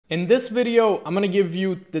In this video, I'm gonna give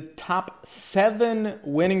you the top 7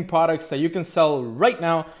 winning products that you can sell right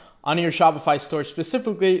now on your Shopify store,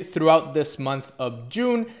 specifically throughout this month of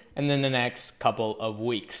June and then the next couple of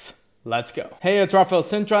weeks. Let's go. Hey, it's Rafael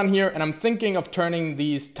Cintron here, and I'm thinking of turning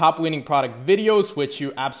these top winning product videos, which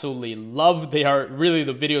you absolutely love. They are really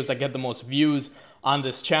the videos that get the most views on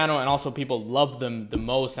this channel, and also people love them the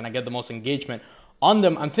most, and I get the most engagement on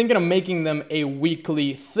them. I'm thinking of making them a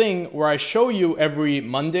weekly thing where I show you every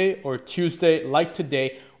Monday or Tuesday, like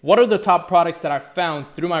today, what are the top products that I found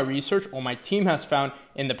through my research or my team has found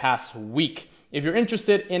in the past week. If you're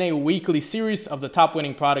interested in a weekly series of the top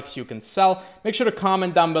winning products you can sell, make sure to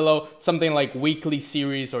comment down below something like weekly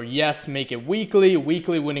series, or yes, make it weekly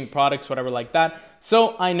winning products, whatever like that.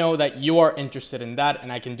 So I know that you are interested in that,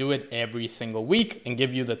 and I can do it every single week and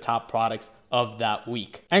give you the top products of that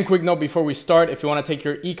week. And quick note before we start, if you want to take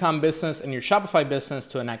your ecom business and your Shopify business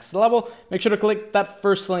to a next level, make sure to click that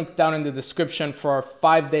first link down in the description for our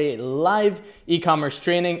 5-day live e-commerce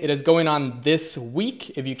training. It is going on this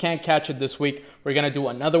week. If you can't catch it this week, we're going to do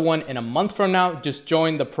another one in a month from now. Just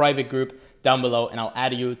join the private group down below and I'll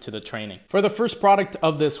add you to the training. For the first product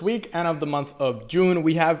of this week and of the month of June,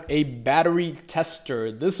 we have a battery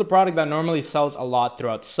tester. This is a product that normally sells a lot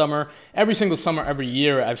throughout summer. Every single summer, every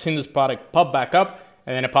year, I've seen this product pop back up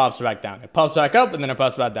and then it pops back down. It pops back up and then it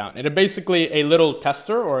pops back down. It is basically a little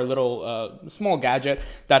tester or a little small gadget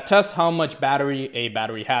that tests how much battery a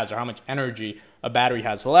battery has, or how much energy a battery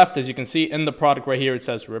has left. As you can see in the product right here, it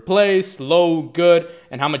says replace, low, good,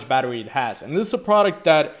 and how much battery it has. And this is a product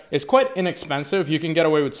that is quite inexpensive. You can get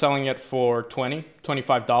away with selling it for $20,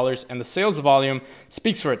 $25, and the sales volume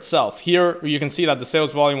speaks for itself. Here you can see that the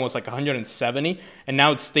sales volume was like 170, and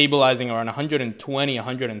now it's stabilizing around 120,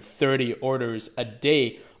 130 orders a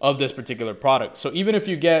day of this particular product. So even if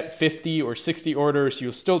you get 50 or 60 orders,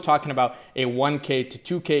 you're still talking about a 1K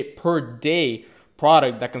to 2K per day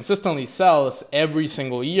product that consistently sells every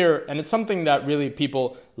single year, and it's something that really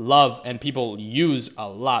people love and people use a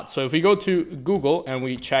lot. So if we go to Google and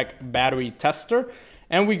we check battery tester,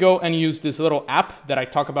 and we go and use this little app that I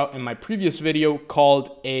talked about in my previous video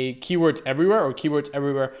called a Keywords Everywhere or Keywords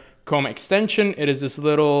Everywhere Chrome extension. It is this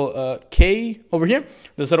little K over here,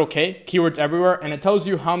 this little K, Keywords Everywhere, and it tells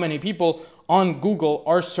you how many people on Google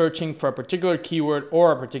are searching for a particular keyword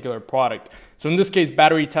or a particular product. So in this case,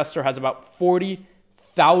 battery tester has about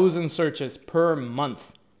 40,000 searches per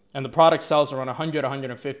month, and the product sells around 100,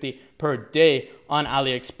 150 per day on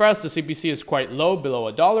AliExpress. The CPC is quite low,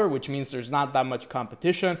 below $1, which means there's not that much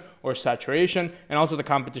competition or saturation, and also the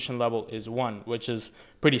competition level is 1, which is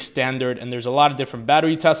pretty standard. And there's a lot of different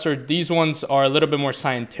battery testers. These ones are a little bit more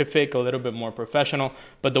scientific, a little bit more professional,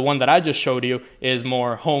 but the one that I just showed you is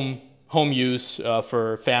more home use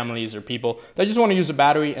for families or people that just want to use a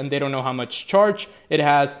battery and they don't know how much charge it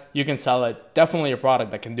has. You can sell it. Definitely a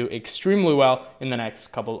product that can do extremely well in the next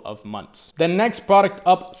couple of months. The next product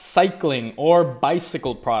up, cycling or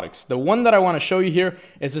bicycle products. The one that I want to show you here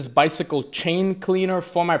is this bicycle chain cleaner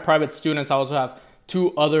for my private students. I also have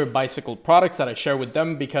 2 other bicycle products that I share with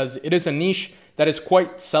them because it is a niche that is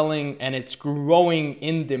quite selling and it's growing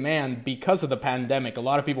in demand because of the pandemic. A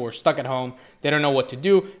lot of people were stuck at home. They don't know what to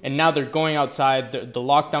do. And now they're going outside. The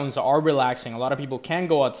lockdowns are relaxing. A lot of people can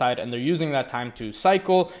go outside and they're using that time to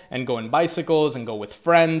cycle and go in bicycles and go with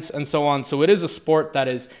friends and so on. So it is a sport that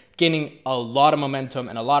is gaining a lot of momentum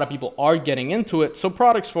and a lot of people are getting into it. So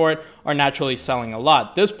products for it are naturally selling a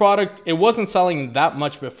lot. This product, it wasn't selling that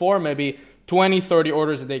much before, maybe 20, 30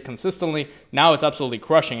 orders a day consistently. Now it's absolutely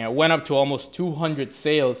crushing. It went up to almost 200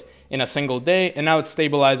 sales in a single day, and now it's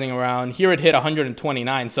stabilizing around here. It hit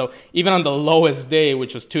 129. So even on the lowest day,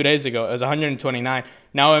 which was 2 days ago, it was 129.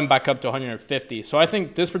 Now I'm back up to 150. So I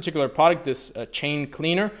think this particular product, this chain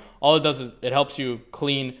cleaner, all it does is it helps you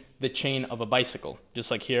clean the chain of a bicycle.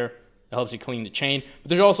 Just like here, it helps you clean the chain. But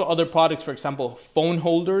there's also other products, for example, phone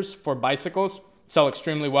holders for bicycles sell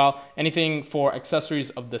extremely well. Anything for accessories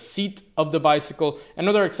of the seat of the bicycle and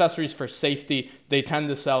other accessories for safety, they tend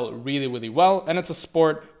to sell really, really well. And it's a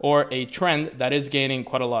sport or a trend that is gaining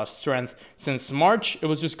quite a lot of strength. Since March, it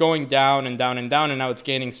was just going down and down and down, and now it's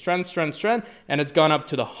gaining strength, and it's gone up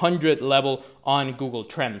to the 100 level on Google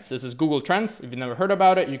Trends. This is Google Trends. If you've never heard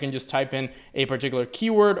about it, you can just type in a particular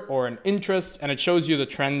keyword or an interest, and it shows you the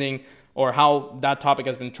trending or how that topic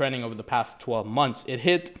has been trending over the past 12 months. It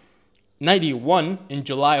hit 91 in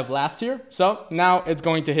July of last year. So now it's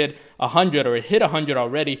going to hit 100, or it hit 100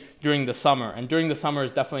 already during the summer. And during the summer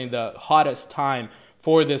is definitely the hottest time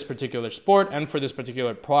for this particular sport and for this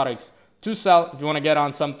particular products to sell. If you want to get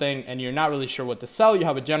on something and you're not really sure what to sell, you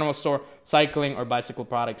have a general store, cycling or bicycle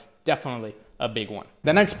products, definitely a big one.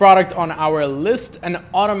 The next product on our list, an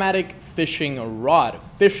automatic fishing rod.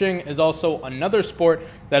 Fishing is also another sport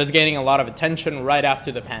that is gaining a lot of attention right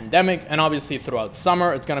after the pandemic, and obviously throughout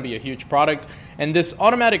summer, it's gonna be a huge product. And this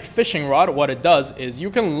automatic fishing rod, what it does is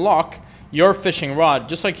you can lock your fishing rod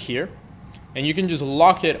just like here, and you can just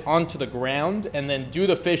lock it onto the ground and then do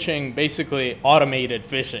the fishing, basically automated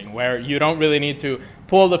fishing, where you don't really need to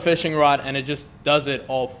pull the fishing rod and it just does it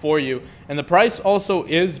all for you. And the price also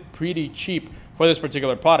is pretty cheap for this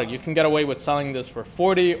particular product. You can get away with selling this for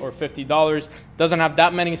 $40 or $50. Doesn't have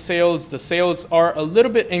that many sales. The sales are a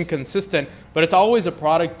little bit inconsistent, but it's always a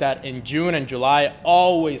product that in June and July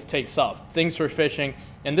always takes off. Things for fishing.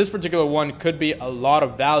 And this particular one could be a lot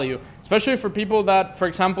of value, especially for people that, for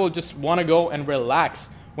example, just want to go and relax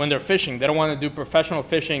when they're fishing. They don't want to do professional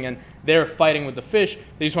fishing and they're fighting with the fish.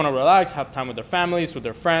 They just want to relax, have time with their families, with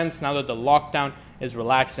their friends, now that the lockdown is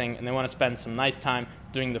relaxing and they want to spend some nice time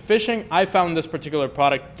doing the fishing. I found this particular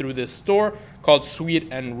product through this store called Sweet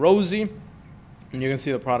and Rosy. And you can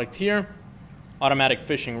see the product here, automatic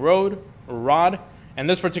fishing rod. And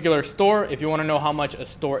this particular store, if you want to know how much a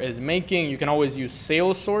store is making, you can always use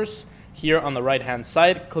Sales Source. Here on the right hand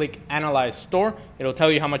side, click Analyze Store. It'll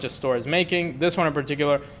tell you how much a store is making. This one in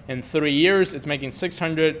particular, in 3 years, it's making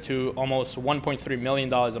 $600,000 to almost $1.3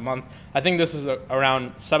 million a month. I think this is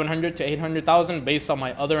around $700,000 to $800,000 based on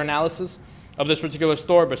my other analysis of this particular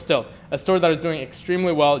store, but still, a store that is doing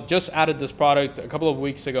extremely well. Just added this product a couple of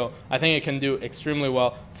weeks ago. I think it can do extremely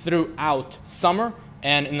well throughout summer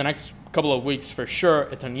and in the next couple of weeks for sure.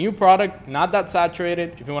 It's a new product, not that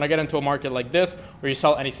saturated. If you want to get into a market like this where you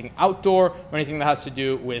sell anything outdoor or anything that has to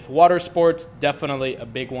do with water sports, definitely a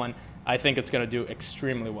big one. I think it's going to do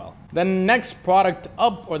extremely well. The next product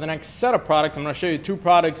up, or the next set of products, I'm going to show you two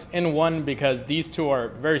products in one because these two are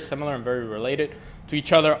very similar and very related to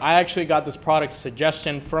each other. I actually got this product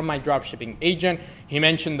suggestion from my dropshipping agent. He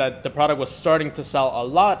mentioned that the product was starting to sell a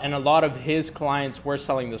lot and a lot of his clients were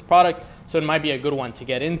selling this product. So it might be a good one to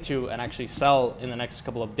get into and actually sell in the next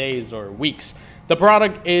couple of days or weeks. The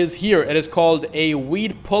product is here. It is called a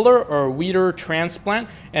weed puller or weeder transplant.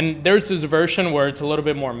 And there's this version where it's a little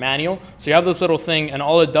bit more manual. So you have this little thing and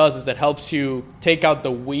all it does is it helps you take out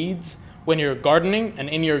the weeds when you're gardening and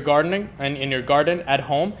in your garden at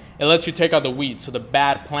home. It lets you take out the weeds. So the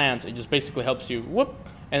bad plants, it just basically helps you whoop,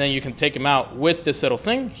 and then you can take them out with this little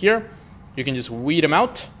thing here. You can just weed them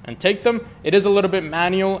out and take them. It is a little bit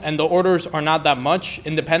manual and the orders are not that much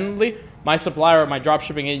independently. My supplier, my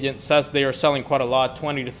dropshipping agent says they are selling quite a lot,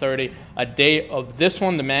 20 to 30 a day of this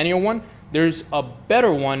one, the manual one. There's a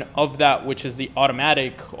better one of that, which is the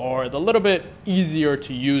automatic or the little bit easier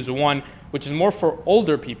to use one, which is more for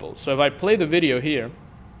older people. So if I play the video here,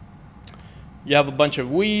 you have a bunch of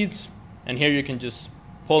weeds and here you can just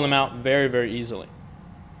pull them out very, very easily.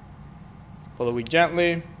 Pull the weed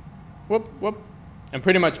gently. Whoop, whoop. And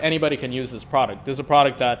pretty much anybody can use this product. This is a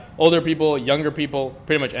product that older people, younger people,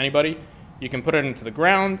 pretty much anybody, you can put it into the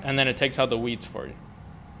ground and then it takes out the weeds for you.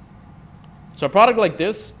 So a product like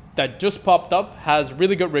this that just popped up has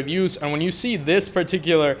really good reviews. And when you see this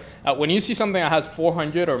particular, when you see something that has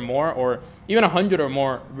 400 or more, or even 100 or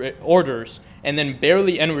more orders and then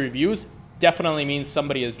barely any reviews, definitely means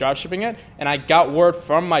somebody is dropshipping it. And I got word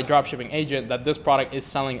from my dropshipping agent that this product is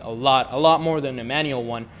selling a lot more than the manual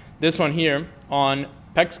one. This one here on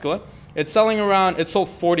Pexkla, it's selling around, it sold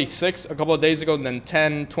 46 a couple of days ago, then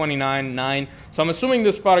 10, 29, 9. So I'm assuming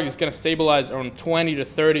this product is going to stabilize around 20 to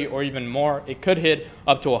 30 or even more. It could hit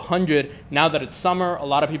up to 100. Now that it's summer, a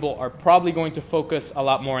lot of people are probably going to focus a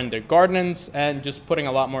lot more in their gardens and just putting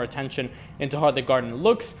a lot more attention into how the garden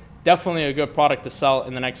looks. Definitely a good product to sell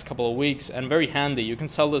in the next couple of weeks and very handy. You can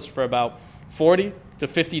sell this for about $40 to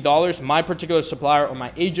 $50. My particular supplier or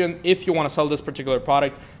my agent, if you want to sell this particular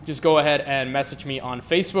product, just go ahead and message me on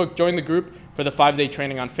Facebook. Join the group for the 5-day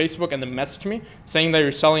training on Facebook and then message me saying that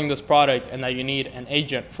you're selling this product and that you need an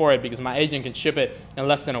agent for it because my agent can ship it in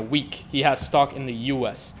less than a week. He has stock in the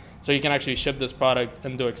US. So you can actually ship this product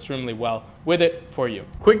and do extremely well with it for you.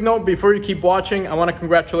 Quick note before you keep watching, I want to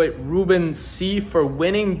congratulate Ruben C for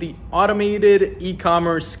winning the automated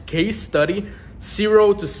e-commerce case study.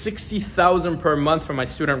 0 to 60,000 per month from my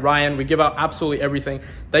student Ryan. We give out absolutely everything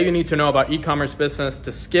that you need to know about e-commerce business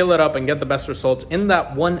to scale it up and get the best results in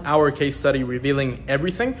that 1-hour case study, revealing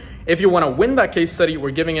everything. If you want to win that case study, we're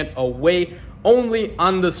giving it away only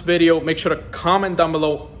on this video. Make sure to comment down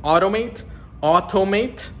below, automate,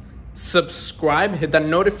 subscribe, hit that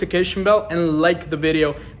notification bell and like the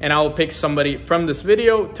video, and I will pick somebody from this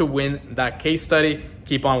video to win that case study.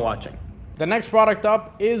 Keep on watching. The next product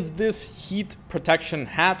up is this heat protection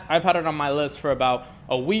hat. I've had it on my list for about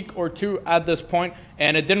a week or two at this point,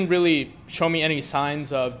 and it didn't really show me any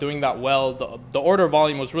signs of doing that well. The order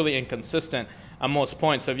volume was really inconsistent at most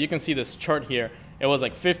points. So if you can see this chart here, it was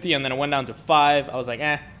like 50 and then it went down to 5. I was like,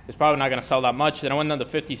 it's probably not going to sell that much. Then it went down to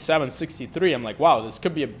 57, 63. I'm like, wow, this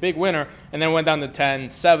could be a big winner. And then it went down to 10,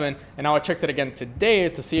 7. And now I checked it again today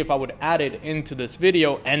to see if I would add it into this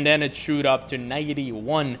video. And then it shoot up to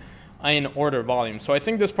 91 in order volume. So I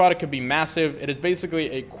think this product could be massive. It is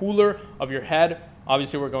basically a cooler of your head.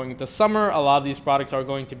 Obviously, we're going into summer. A lot of these products are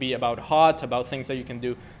going to be about hot, about things that you can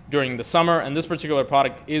do during the summer. And this particular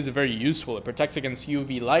product is very useful. It protects against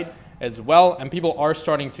UV light as well. And people are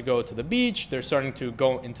starting to go to the beach. They're starting to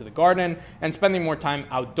go into the garden and spending more time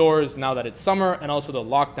outdoors now that it's summer. And also the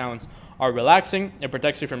lockdowns are relaxing. It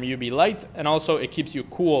protects you from UV light. And also it keeps you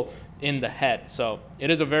cool in the head. So it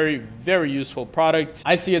is a very, very useful product.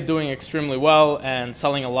 I see it doing extremely well and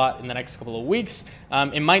selling a lot in the next couple of weeks.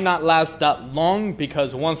 It might not last that long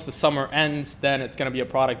because once the summer ends, then it's going to be a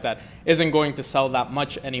product that isn't going to sell that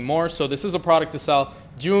much anymore. So this is a product to sell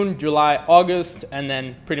June, July, August, and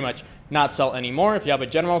then pretty much not sell anymore. If you have a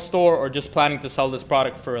general store or just planning to sell this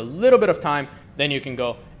product for a little bit of time, then you can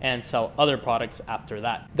go and sell other products after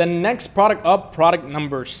that. The next product up, product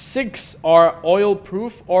number 6, are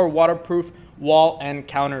oil-proof or waterproof wall and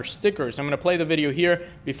counter stickers. I'm going to play the video here.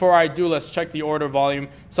 Before I do, let's check the order volume.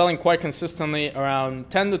 Selling quite consistently around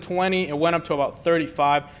 10 to 20. It went up to about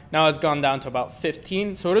 35. Now it's gone down to about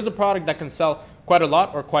 15. So it is a product that can sell quite a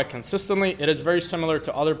lot or quite consistently. It is very similar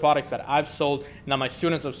to other products that I've sold and that my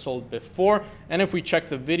students have sold before. And if we check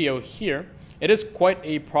the video here, it is quite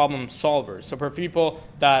a problem solver. So for people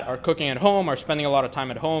that are cooking at home, are spending a lot of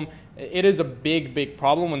time at home, it is a big, big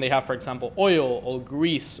problem when they have, for example, oil or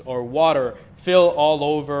grease or water fill all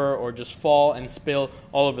over or just fall and spill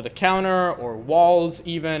all over the counter or walls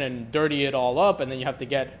even and dirty it all up. And then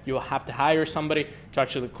you'll have to hire somebody to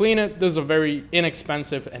actually clean it. This is a very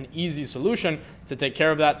inexpensive and easy solution to take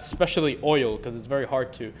care of that, especially oil, because it's very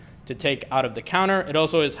hard to take out of the counter. It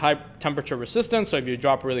also is high temperature resistant, so if you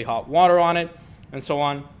drop really hot water on it and so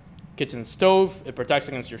on. Kitchen stove, it protects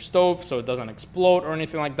against your stove so it doesn't explode or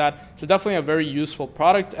anything like that. So definitely a very useful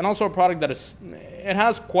product, and also a product that it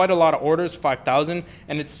has quite a lot of orders, 5,000,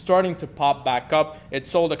 and it's starting to pop back up. It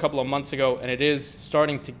sold a couple of months ago and it is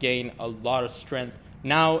starting to gain a lot of strength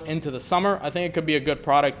now into the summer. I think it could be a good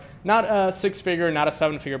product, not a 6-figure, not a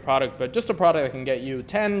 7-figure product, but just a product that can get you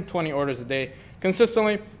 10, 20 orders a day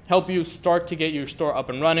consistently, help you start to get your store up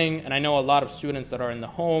and running. And I know a lot of students that are in the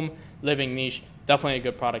home living niche, definitely a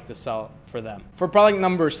good product to sell for them. For product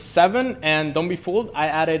number 7, and don't be fooled, I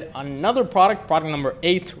added another product number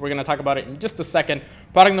 8. We're gonna talk about it in just a second.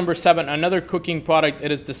 Product number 7, another cooking product.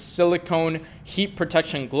 It is the silicone heat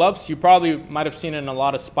protection gloves. You probably might have seen it in a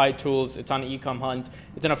lot of spy tools. It's on Ecom Hunt.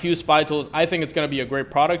 It's in a few spy tools. I think it's going to be a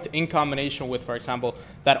great product in combination with, for example,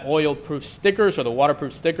 that oil-proof stickers or the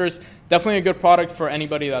waterproof stickers. Definitely a good product for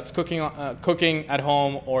anybody that's cooking at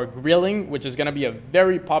home or grilling, which is going to be a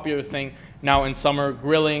very popular thing now in summer.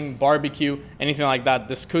 Grilling, barbecue, anything like that.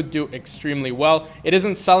 This could do extremely well. It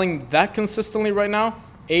isn't selling that consistently right now.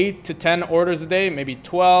 8 to 10 orders a day, maybe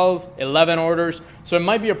 12, 11 orders. So it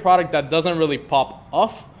might be a product that doesn't really pop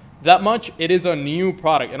off that much. It is a new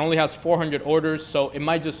product. It only has 400 orders, so it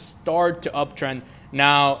might just start to uptrend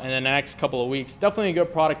now and in the next couple of weeks. Definitely a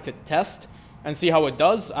good product to test and see how it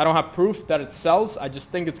does. I don't have proof that it sells. I just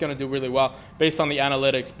think it's going to do really well based on the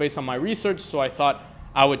analytics, based on my research. So I thought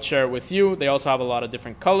I would share it with you. They also have a lot of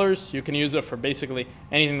different colors. You can use it for basically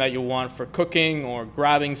anything that you want for cooking or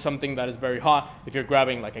grabbing something that is very hot. If you're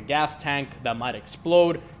grabbing like a gas tank that might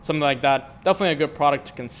explode, something like that. Definitely a good product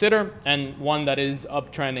to consider, and one that is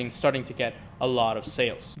uptrending, starting to get a lot of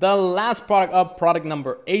sales. The last product up, product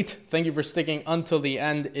number 8, thank you for sticking until the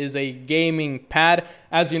end, is a gaming pad.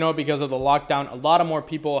 As you know, because of the lockdown, a lot of more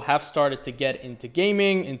people have started to get into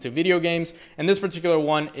gaming, into video games, and this particular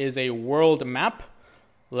one is a world map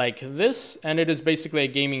like this, and it is basically a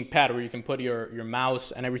gaming pad where you can put your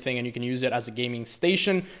mouse and everything, and you can use it as a gaming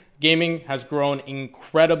station. Gaming has grown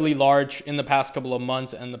incredibly large in the past couple of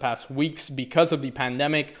months and the past weeks because of the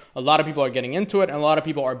pandemic. A lot of people are getting into it, and a lot of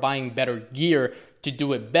people are buying better gear to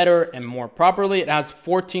do it better and more properly. It has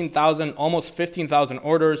 14,000, almost 15,000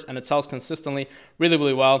 orders, and it sells consistently really,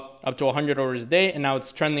 really well, up to 100 orders a day. And now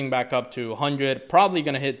it's trending back up to 100, probably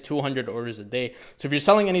gonna hit 200 orders a day. So if you're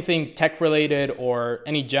selling anything tech related or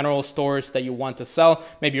any general stores that you want to sell,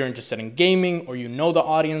 maybe you're interested in gaming, or you know the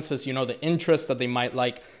audiences, you know the interests that they might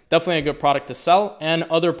like, definitely a good product to sell. And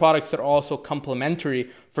other products that are also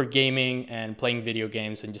complementary for gaming and playing video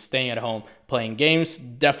games and just staying at home playing games.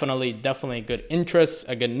 Definitely a good interest,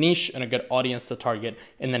 a good niche, and a good audience to target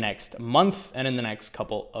in the next month and in the next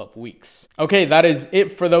couple of weeks. Okay, that is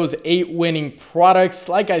it for those 8 winning products.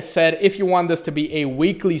 Like I said, if you want this to be a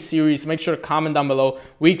weekly series, make sure to comment down below,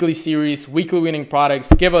 weekly series, weekly winning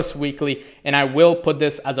products, give us weekly, and I will put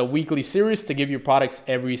this as a weekly series to give you products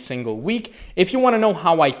every single week. If you want to know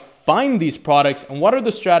how I find these products and what are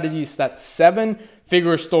the strategies that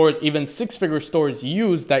 7-figure stores, even 6-figure stores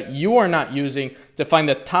use that you are not using to find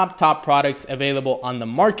the top products available on the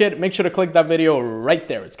market, make sure to click that video right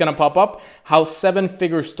there. It's gonna pop up how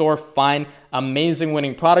 7-figure store find amazing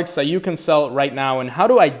winning products that you can sell right now and how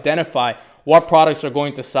to identify what products are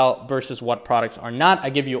going to sell versus what products are not.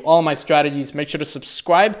 I give you all my strategies. Make sure to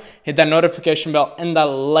subscribe, hit that notification bell and that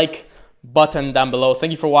like button down below.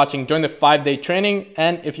 Thank you for watching. Join the 5-day training,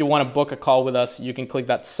 and if you want to book a call with us, you can click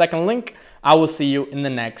that second link. I will see you in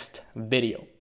the next video.